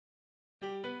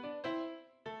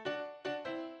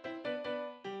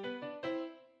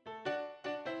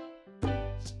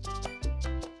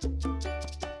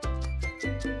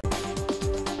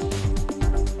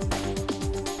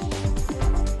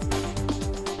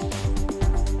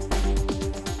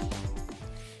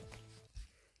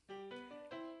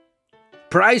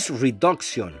Price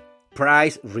reduction,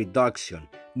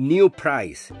 new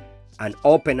price, an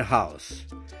open house.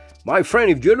 My friend,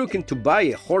 if you're looking to buy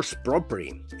a horse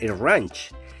property, a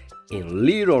ranch in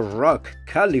Little Rock,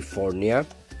 California,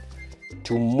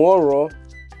 tomorrow,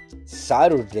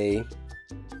 Saturday,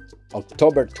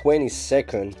 October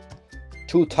 22nd,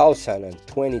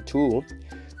 2022,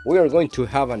 we are going to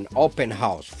have an open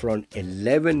house from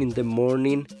 11 in the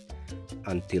morning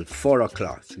until 4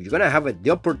 o'clock. So you're going to have the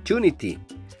opportunity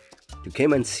to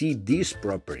come and see this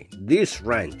property, this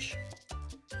ranch.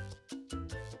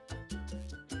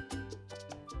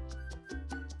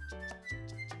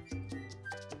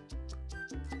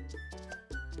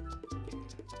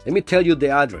 Let me tell you the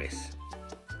address.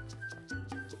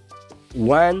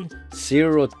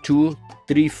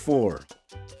 10234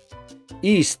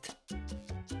 East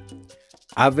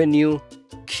Avenue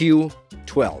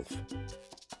Q12,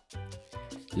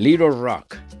 Little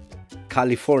Rock,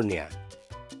 California,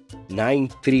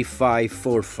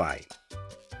 93545.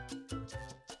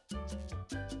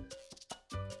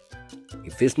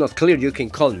 If it's not clear, you can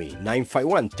call me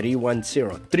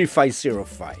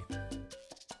 951-310-3505.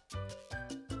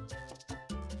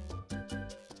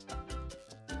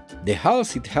 The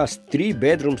house, it has 3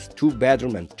 bedrooms, 2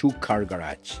 bedroom, and 2-car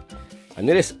garage, and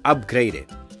it is upgraded.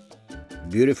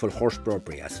 Beautiful horse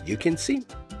property, as you can see.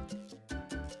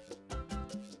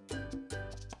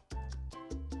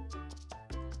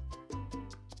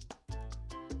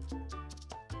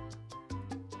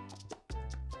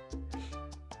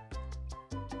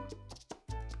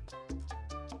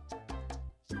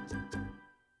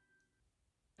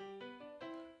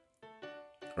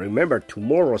 Remember,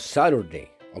 tomorrow, Saturday,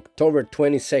 October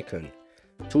 22nd,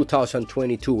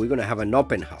 2022, we're going to have an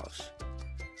open house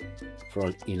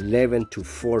from 11 to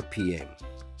 4 p.m.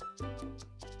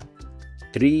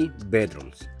 3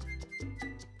 bedrooms.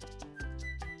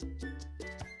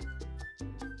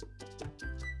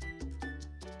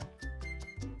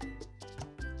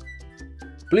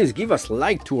 Please give us a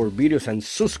like to our videos and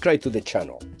subscribe to the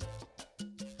channel.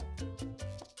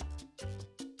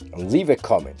 And leave a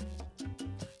comment.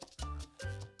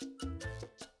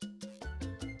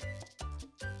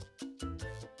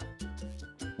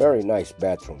 Very nice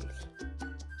bathrooms.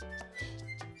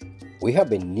 We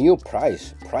have a new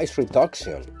price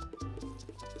reduction.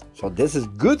 So this is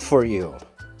good for you.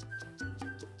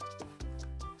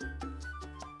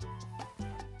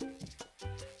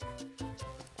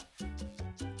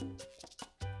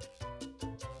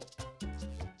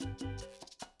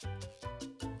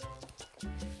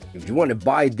 If you want to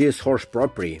buy this horse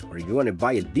property, or you want to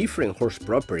buy a different horse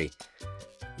property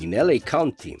in LA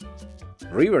County,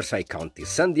 Riverside County,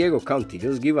 San Diego County,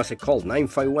 just give us a call,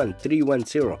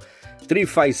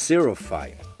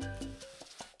 951-310-3505.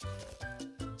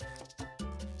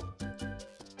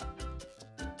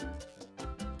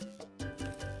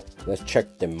 Let's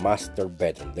check the master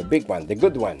bedroom, the big one, the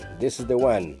good one. This is the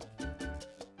one.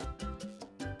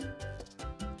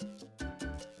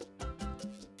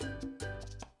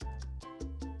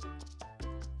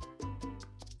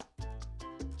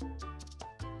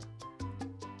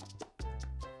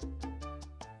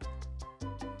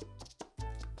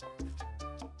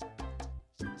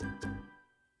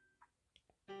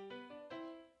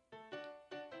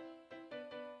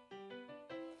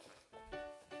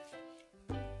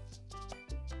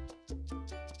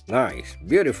 Nice,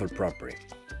 beautiful property.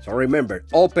 So remember,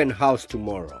 open house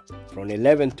tomorrow from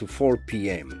 11 to 4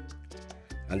 p.m.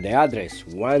 And the address,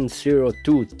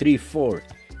 10234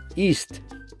 East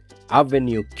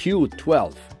Avenue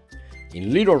Q12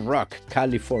 in Little Rock,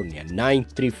 California,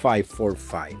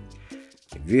 93545.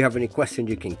 If you have any questions,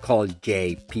 you can call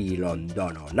JP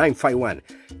Londono,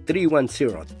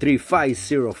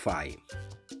 951-310-3505.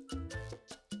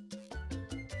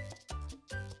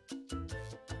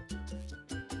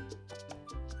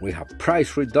 We have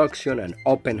price reduction and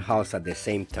open house at the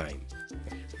same time.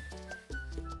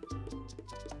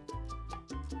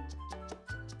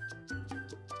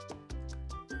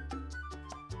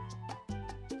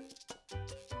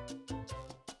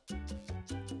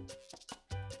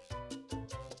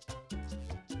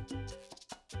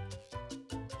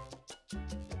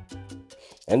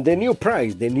 And the new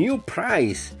price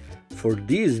for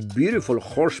this beautiful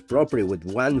horse property with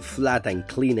 1 flat and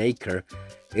clean acre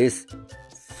is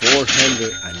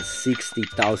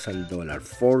 $460,000,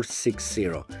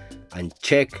 460, and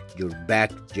check your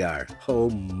backyard.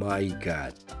 Oh my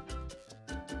God.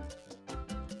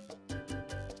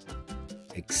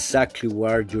 Exactly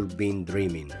where you've been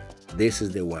dreaming. This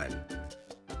is the one.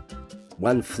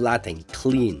 1 flat and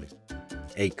clean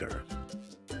acre.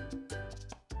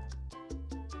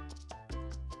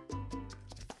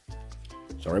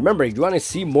 So remember, if you want to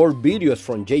see more videos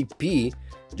from JP,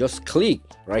 just click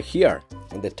right here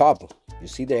on the top. You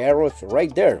see the arrows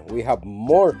right there. We have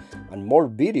more and more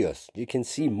videos. You can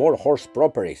see more horse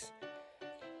properties.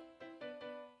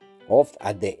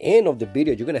 At the end of the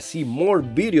video, you're going to see more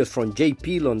videos from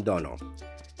JP Londono,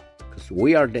 because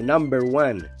we are the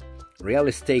 #1 real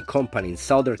estate company in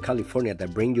Southern California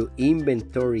that bring you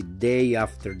inventory day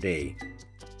after day.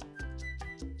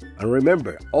 And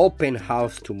remember, open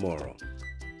house tomorrow,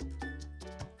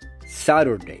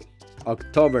 Saturday,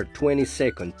 October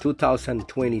 22nd,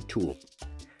 2022,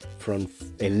 from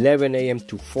 11 a.m.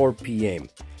 to 4 p.m.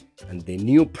 And the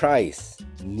new price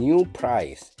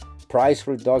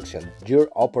reduction, your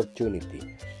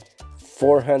opportunity,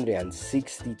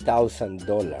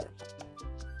 $460,000,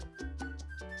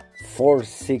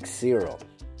 460,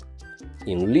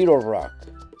 in Little Rock,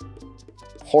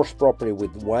 horse property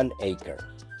with 1 acre.